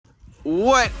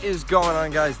What is going on,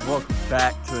 guys? Welcome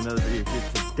back to another video here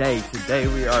today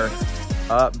we are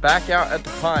back out at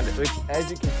the pond, which, as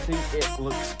you can see, it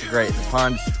looks great. The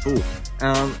pond is full.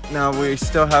 Now we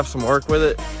still have some work with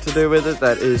it to do with it.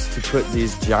 That is to put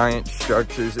these giant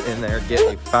structures in there,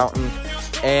 get a fountain,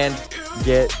 and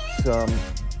get some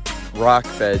rock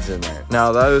beds in there.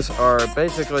 Now those are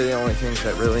basically the only things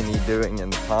that really need doing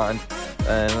in the pond,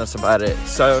 and that's about it.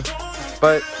 So,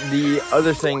 but the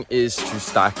other thing is to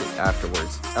stock it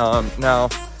afterwards. Now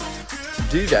to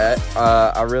do that,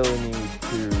 I really need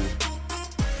to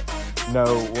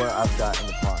know what I've got in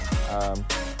the pond,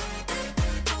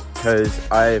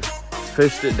 because I've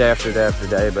fished it day after day after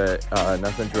day, but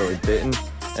nothing's really bitten.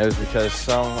 It was because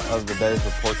some of the days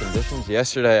were poor conditions.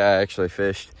 Yesterday I actually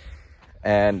fished,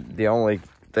 and the only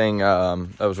thing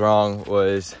that was wrong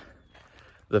was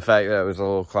the fact that it was a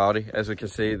little cloudy. As we can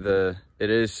see, it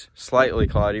is slightly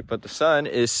cloudy, but the sun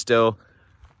is still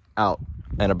out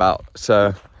and about.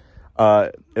 So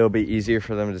it'll be easier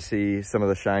for them to see some of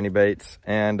the shiny baits.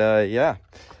 And yeah,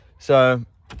 so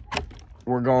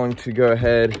we're going to go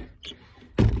ahead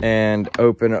and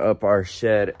open up our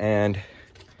shed. And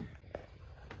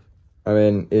I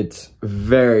mean, it's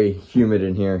very humid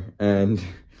in here, and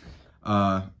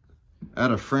I had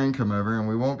a friend come over, and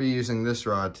we won't be using this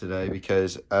rod today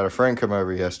because I had a friend come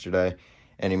over yesterday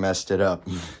and he messed it up.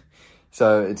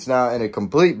 So it's now in a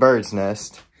complete bird's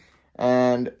nest,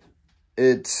 and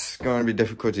it's going to be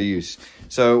difficult to use.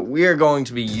 So we are going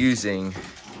to be using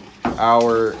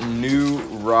our new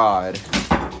rod,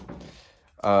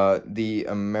 the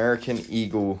American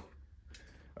Eagle,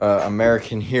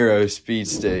 American Hero Speed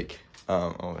Stick.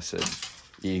 I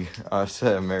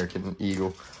said American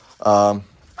Eagle.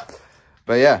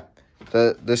 But yeah,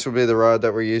 this will be the rod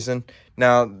that we're using.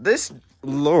 Now, this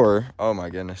lure, oh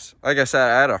my goodness. Like I said,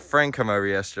 I had a friend come over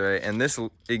yesterday, and this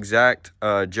exact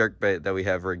jerkbait that we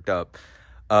have rigged up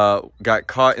got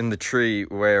caught in the tree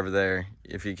way over there.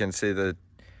 If you can see the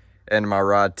end of my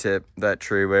rod tip, that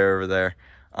tree way over there.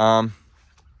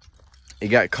 It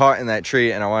got caught in that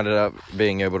tree, and I wound up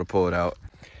being able to pull it out.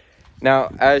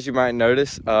 Now, as you might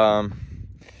notice,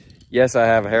 yes, I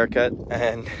have a haircut,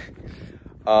 and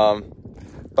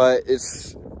but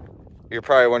you're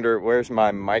probably wondering, where's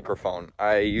my microphone?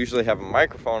 I usually have a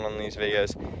microphone on these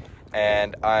videos,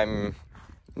 and I'm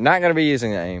not going to be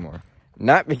using it anymore.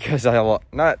 Not because I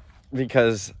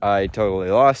totally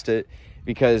lost it,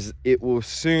 because it will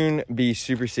soon be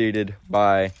superseded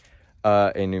by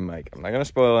a new mic. I'm not going to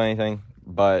spoil anything,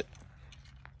 but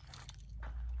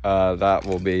that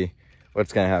will be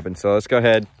what's going to happen. So let's go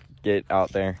ahead, get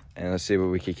out there, and let's see what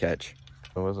we can catch.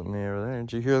 It wasn't me over there.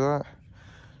 Did you hear that?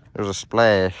 There's a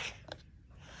splash.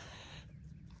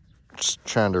 Just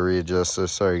trying to readjust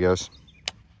this. Sorry, guys.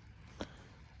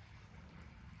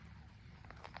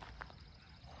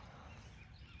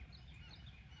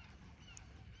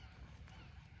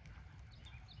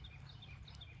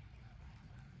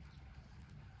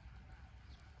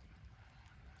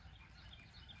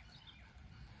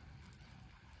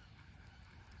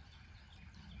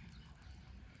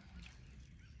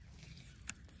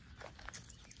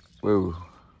 Whoa.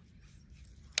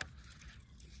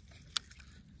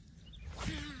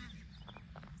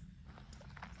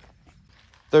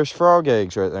 There's frog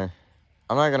eggs right there.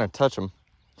 I'm not gonna touch them,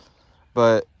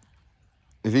 but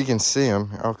if you can see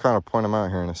them, I'll kind of point them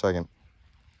out here in a second.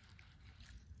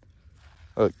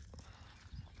 Look,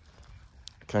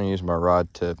 kind of use my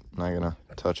rod tip. I'm not gonna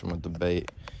touch them with the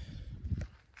bait.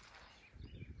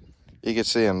 You can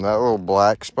see them, that little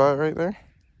black spot right there.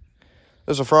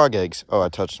 Those are frog eggs. Oh, I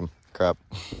touched them. Crap.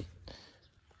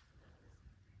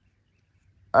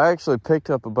 I actually picked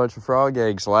up a bunch of frog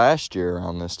eggs last year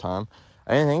around this time.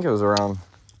 I didn't think it was around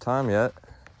time yet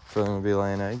for them to be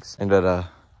laying eggs. And to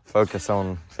focus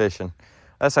on fishing.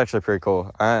 That's actually pretty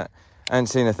cool. I hadn't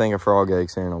seen a thing of frog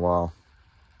eggs here in a while.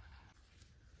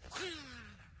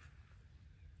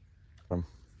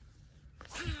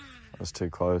 That's too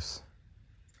close.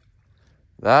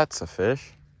 That's a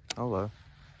fish. Hello.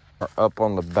 We're up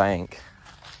on the bank.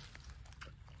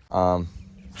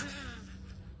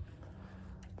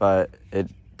 But it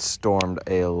stormed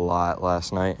a lot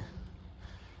last night.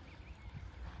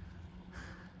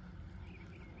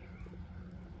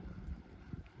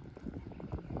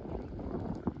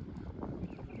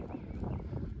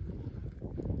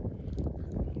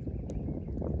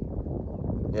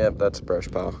 Yep, that's a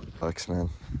brush pile. Flex, man.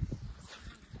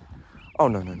 Oh,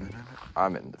 no.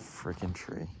 I'm in the freaking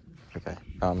tree. Okay,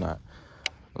 no, I'm not.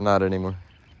 I'm not anymore.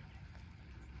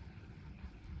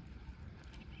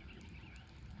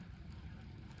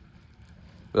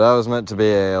 But that was meant to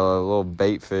be a little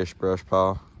bait fish brush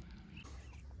pile.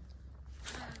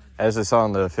 as I saw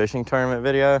in the fishing tournament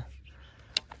video,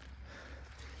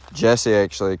 Jesse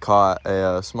actually caught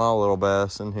a small little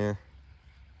bass in here,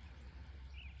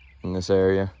 in this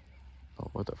area. Oh,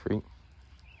 what the freak?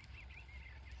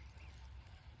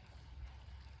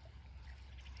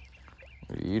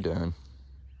 What are you doing?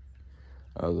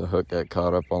 Oh, the hook got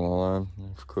caught up on the line.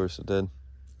 Of course it did.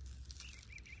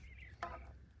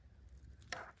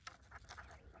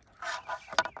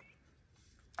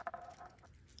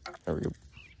 There we go.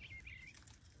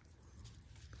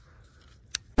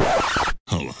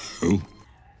 Hello.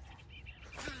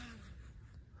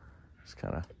 Just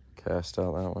kind of cast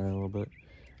out that way a little bit.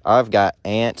 I've got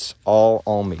ants all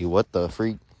on me. What the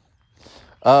freak?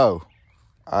 Oh,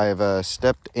 I've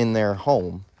stepped in their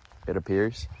home, it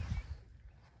appears.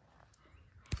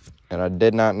 And I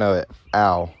did not know it.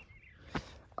 Ow.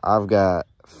 I've got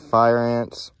fire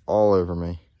ants all over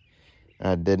me. And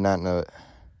I did not know it.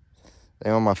 They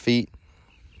on my feet?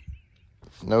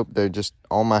 Nope, they're just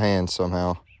on my hands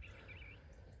somehow.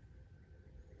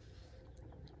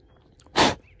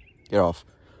 Get off.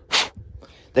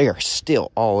 They are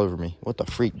still all over me. What the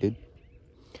freak, dude?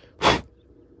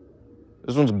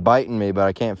 This one's biting me, but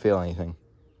I can't feel anything.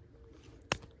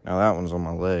 Now that one's on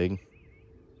my leg.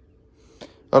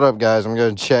 Hold up, guys. I'm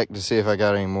going to check to see if I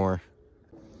got any more.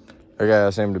 Okay,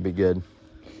 that seemed to be good.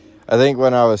 I think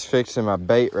when I was fixing my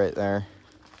bait right there,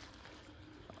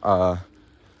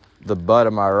 the butt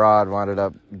of my rod wound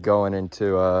up going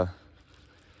into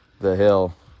the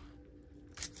hill.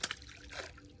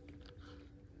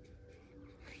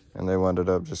 And they wound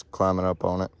up just climbing up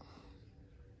on it.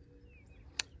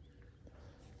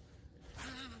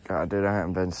 God, dude, I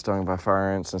haven't been stung by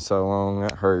fire ants in so long.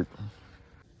 That hurt.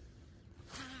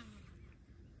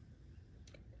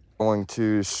 Going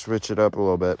to switch it up a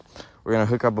little bit. We're going to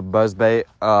hook up a buzzbait.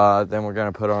 Then we're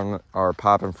going to put on our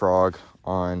popping frog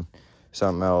on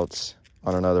something else,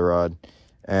 on another rod.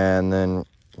 And then,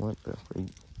 what the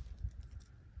freak?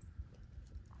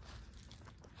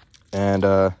 And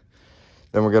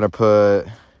then we're going to put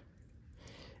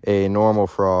a normal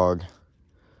frog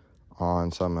on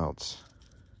something else.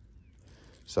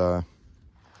 So,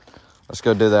 let's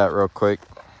go do that real quick.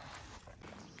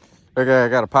 Okay, I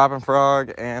got a popping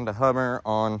frog and a Hummer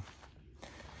on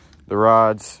the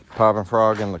rods. Popping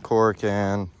frog and the cork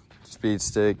and speed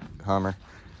stick Hummer.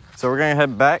 So we're going to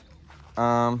head back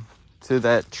to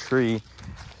that tree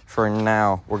for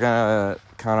now. We're going to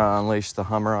kind of unleash the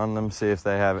Hummer on them, see if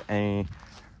they have any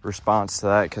response to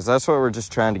that, because that's what we're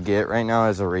just trying to get right now,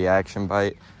 is a reaction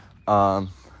bite.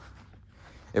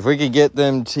 If we could get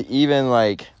them to even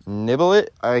like nibble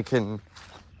it, I can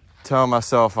tell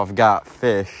myself I've got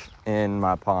fish in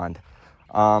my pond.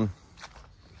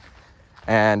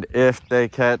 And if they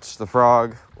catch the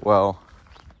frog, well,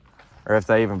 or if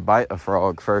they even bite a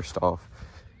frog, first off,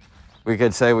 we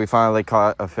could say we finally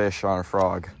caught a fish on a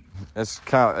frog. It's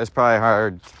probably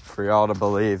hard for y'all to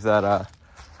believe that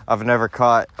I've never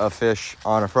caught a fish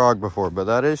on a frog before, but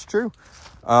that is true.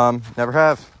 Never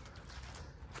have.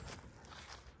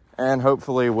 And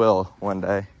hopefully will one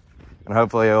day. And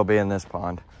hopefully it'll be in this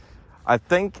pond. I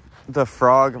think the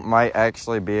frog might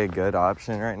actually be a good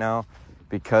option right now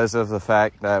because of the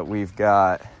fact that we've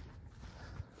got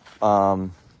all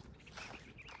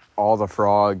the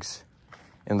frogs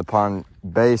in the pond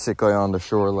basically on the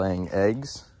shore laying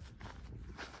eggs.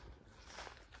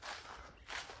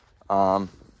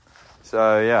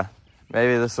 So yeah,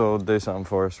 maybe this will do something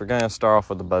for us. We're gonna start off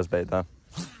with the buzzbait though.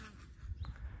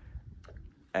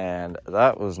 And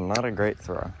that was not a great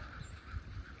throw.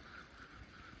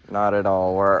 Not at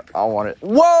all where I wanted.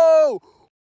 Whoa!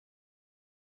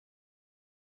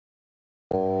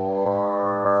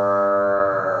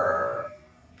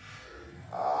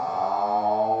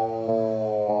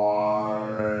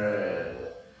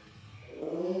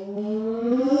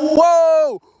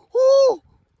 Whoa! Ooh!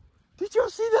 Did y'all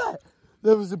see that?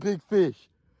 That was a big fish.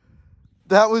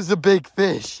 That was a big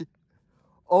fish.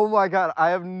 Oh my God, I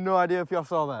have no idea if y'all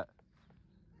saw that.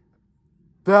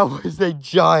 That was a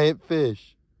giant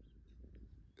fish.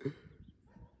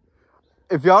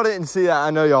 If y'all didn't see that, I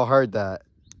know y'all heard that.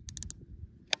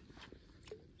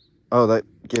 Oh, that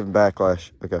gave him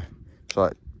backlash. Okay, so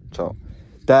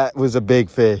that was a big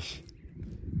fish.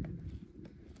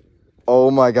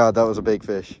 Oh my God, that was a big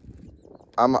fish.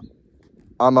 I'm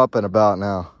up and about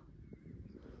now.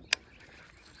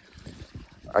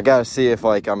 I gotta see if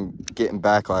like I'm getting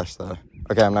backlash though.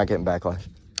 Okay, I'm not getting backlash.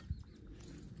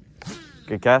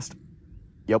 Good cast?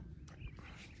 Yep.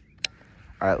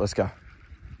 All right, let's go.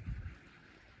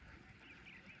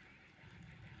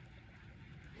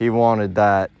 He wanted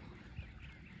that.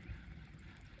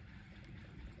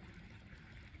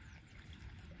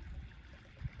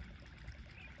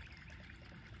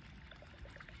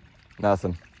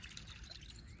 Nothing.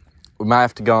 We might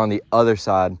have to go on the other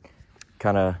side,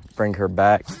 kind of bring her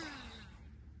back.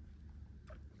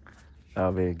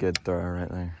 That'll be a good throw right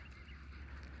there.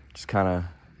 Just kind of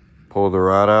pull the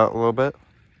rod out a little bit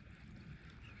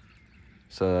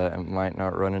so that it might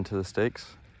not run into the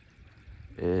stakes.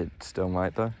 It still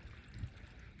might though.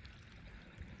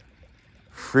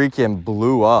 Freaking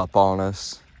blew up on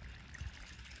us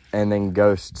and then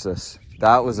ghosts us.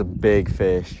 That was a big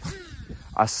fish.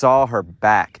 I saw her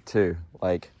back too.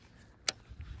 Like,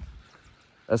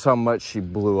 that's how much she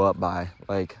blew up by.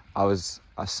 Like, I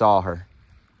saw her.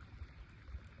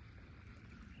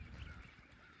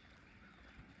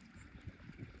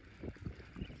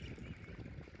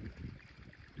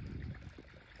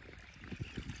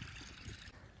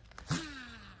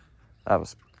 That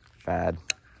was bad.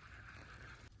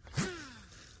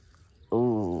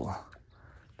 Ooh,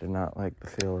 did not like the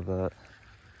feel of that.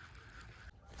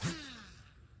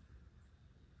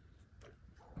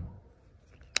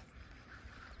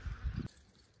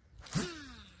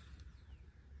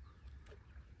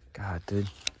 God, dude,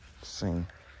 this thing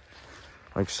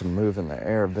likes to move in the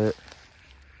air a bit.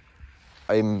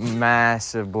 A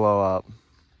massive blow up,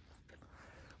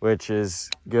 which is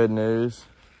good news.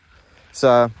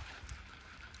 So,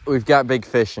 we've got big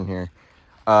fish in here.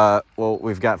 Well,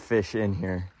 we've got fish in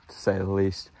here, to say the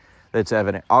least. That's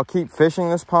evident. I'll keep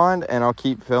fishing this pond, and I'll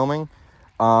keep filming.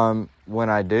 When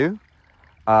I do,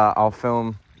 I'll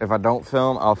film. If I don't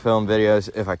film, I'll film videos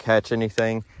if I catch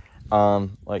anything,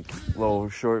 like little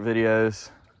short videos,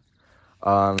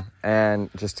 and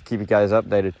just to keep you guys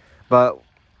updated. But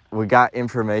we got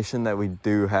information that we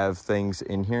do have things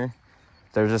in here.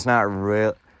 They're just not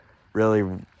really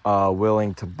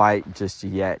willing to bite just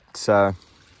yet. So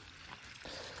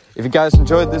if you guys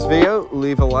enjoyed this video,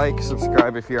 leave a like,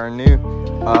 subscribe if you are new,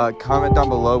 comment down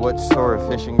below what sort of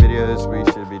fishing videos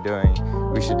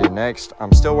we should do next.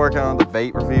 I'm still working on the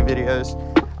bait review videos.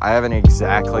 I haven't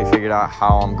exactly figured out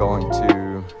how I'm going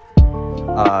to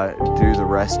do the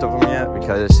rest of them yet,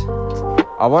 because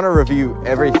I want to review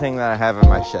everything that I have in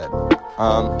my shed.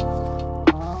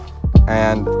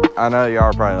 And I know y'all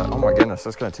are probably like, oh my goodness,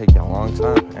 that's going to take you a long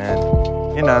time. And,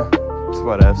 you know, it's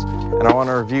what else. And I want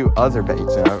to review other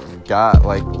baits. And I've got,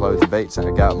 like, loads of baits, and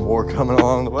I got more coming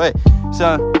along the way.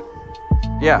 So,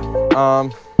 yeah.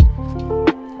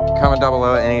 Comment down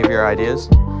below any of your ideas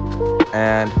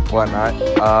and whatnot.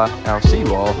 And I'll see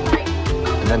you all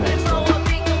in the next one.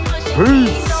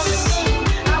 Peace!